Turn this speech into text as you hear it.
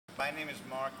My name is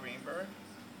Mark Greenberg,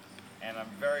 and I'm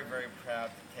very, very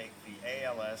proud to take the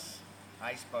ALS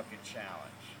Ice Bucket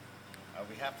Challenge.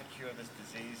 We have to cure this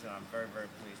disease, and I'm very, very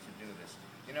pleased to do this.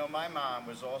 You know, my mom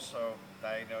was also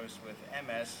diagnosed with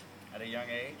MS at a young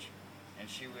age, and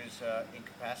she was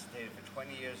incapacitated for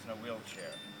 20 years in a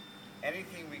wheelchair.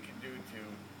 Anything we can do to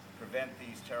prevent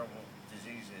these terrible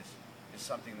diseases is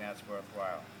something that's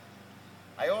worthwhile.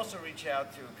 I also reach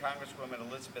out to Congresswoman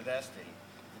Elizabeth Esty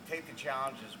to take the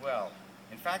challenge as well.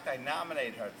 In fact, I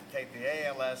nominate her to take the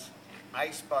ALS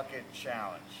Ice Bucket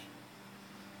Challenge.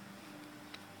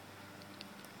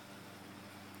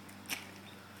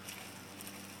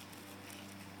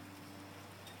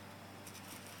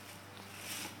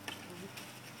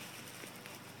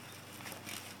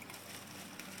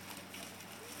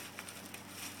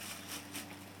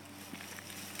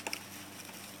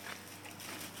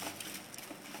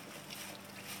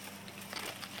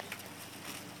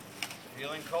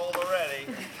 Feeling cold already.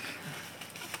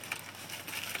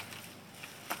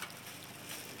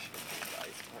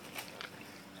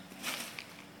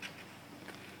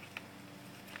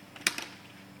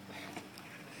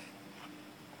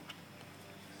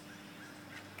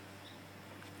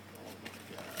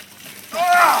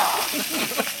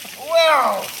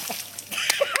 Well,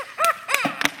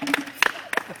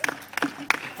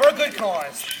 for a good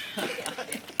cause.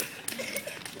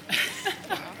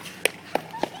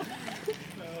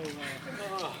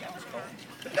 That was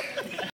cold.